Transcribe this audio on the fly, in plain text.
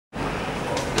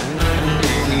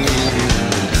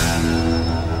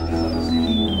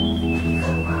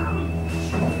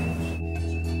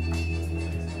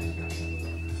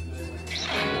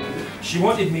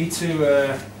wanted me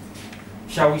to,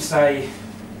 shall we say,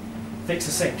 fix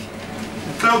a sink.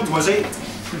 Clogged, was it?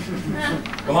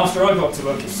 Well, after I got to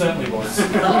work, it certainly was.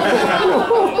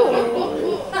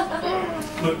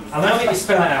 Look, allow me to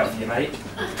spell it out for you, mate.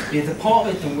 The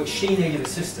department in which she needed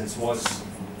assistance was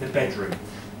the bedroom.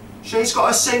 She's got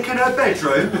a sink in her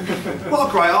bedroom? What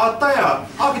a great idea.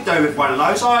 I could do with one of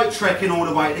those. I ain't trekking all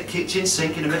the way to the kitchen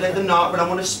sink in the middle of the night when I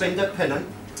want to spend a penny.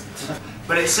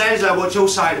 But it sounds like what you're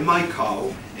saying to me,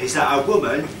 Carl, is that a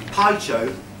woman paid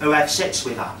you who had sex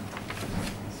with her.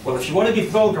 Well, if you want to be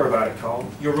vulgar about it, Carl,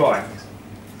 you're right.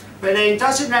 But then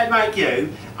doesn't that make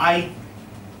you a...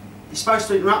 You're supposed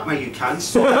to interrupt me, you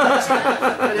cunts.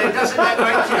 But then doesn't that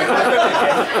make you...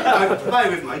 No, play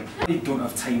with me. You don't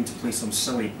have time to play some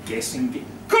silly guessing game.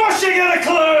 Of course you get a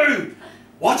clue!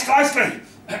 Watch closely.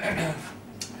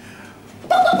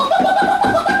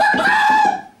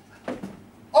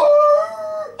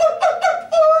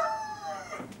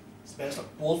 It's the best a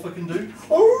wolf I can do.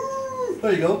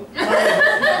 There you go.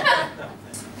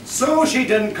 So she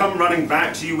didn't come running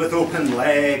back to you with open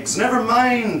legs. Never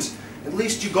mind. At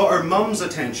least you got her mum's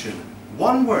attention.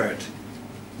 One word.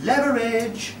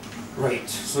 Leverage. Right,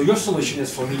 so your solution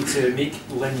is for me to make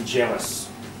Lynn jealous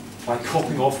by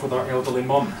copying off with our elderly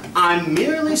mum. I'm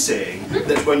merely saying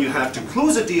that when you have to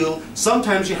close a deal,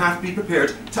 sometimes you have to be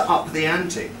prepared to up the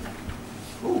ante.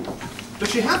 Oh,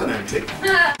 does she have an ante?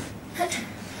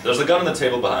 There's a gun on the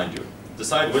table behind you.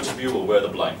 Decide which of you will wear the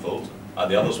blindfold, and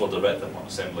the others will direct them on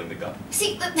assembling the gun.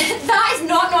 See, that is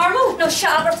not normal. No, shut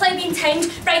up, we're playing being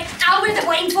timed. Right, I'll wear the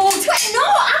blindfold. No,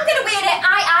 I'm going to wear it.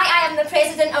 I am the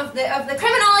president of the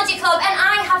criminology club, and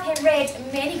I have read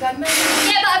many gunmen.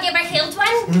 Yeah, but have you ever killed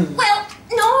one? Well,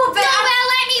 no, but... No, well,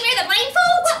 let me wear the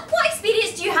blindfold. What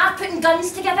experience do you have putting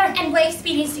guns together? And what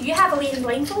experience do you have of wearing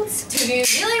blindfolds? Do you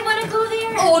really want to go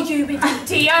there? Oh, you would,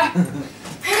 dear.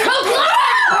 Oh,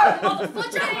 the fudge!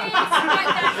 What the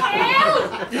hell?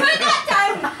 Put that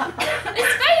down!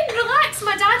 It's fine, relax.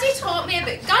 My daddy taught me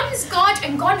about guns, God,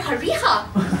 and gon hariha.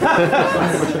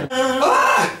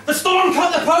 The storm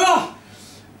cut the power!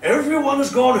 Everyone has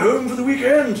gone home for the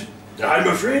weekend. I'm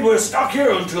afraid we're stuck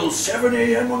here until 7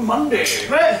 AM on Monday.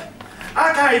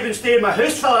 I can't even stay in my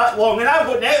house for that long, and I've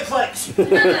got Netflix.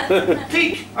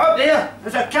 Peek, up there,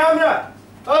 there's a camera.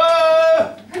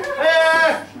 Oh!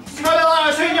 Smell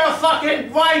like in your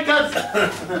fucking wankers!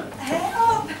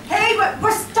 Help! Hey,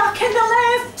 we're stuck in the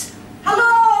lift!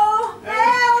 Hello!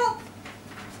 Help!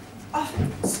 Oh,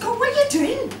 Scott, what are you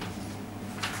doing?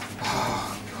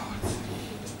 Oh, God.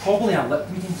 It's probably a lip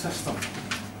reading system.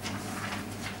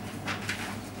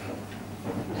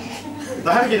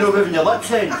 Now how do you know moving your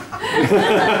lips in?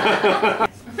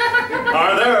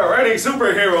 Are there any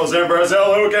superheroes in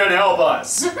Brazil who can help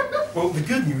us? Well, the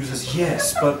good news is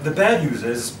yes, but the bad news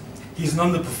is he's an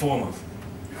underperformer.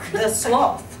 The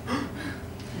sloth.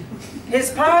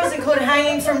 His powers include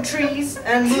hanging from trees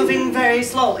and moving very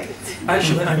slowly.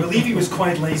 Actually, I believe he was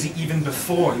quite lazy even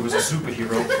before he was a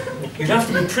superhero. You'd have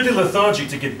to be pretty lethargic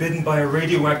to get bitten by a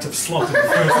radioactive sloth in the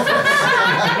first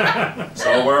place.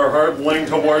 So we're hurtling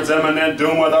towards imminent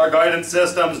doom with our guidance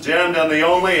systems jammed, and the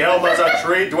only help is a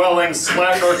tree-dwelling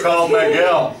slacker called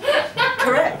Miguel.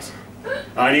 Correct.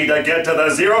 I need to get to the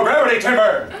zero-gravity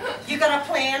chamber! You got a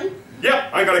plan?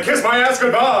 Yep, I'm gonna kiss my ass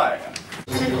goodbye!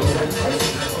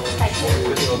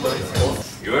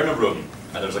 You're in a room,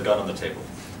 and there's a gun on the table.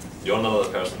 The only other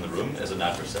person in the room is an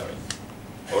adversary.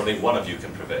 Only one of you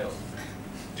can prevail.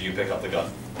 Do you pick up the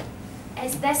gun?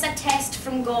 Is this a test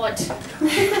from God?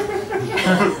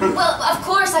 Well, of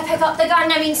course I pick up the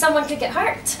gun. I mean, someone could get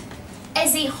hurt.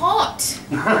 Is he hot?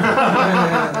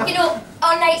 You know,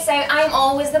 on nights out, I'm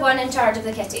always the one in charge of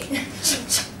the kitty.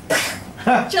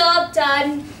 Job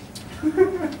done.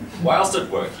 Whilst at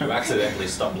work, you accidentally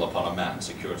stumble upon a man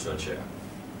secured to a chair.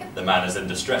 The man is in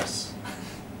distress.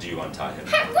 Do you untie him?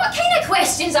 What kind of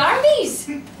questions are these?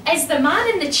 Is the man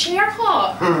in the chair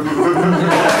hot?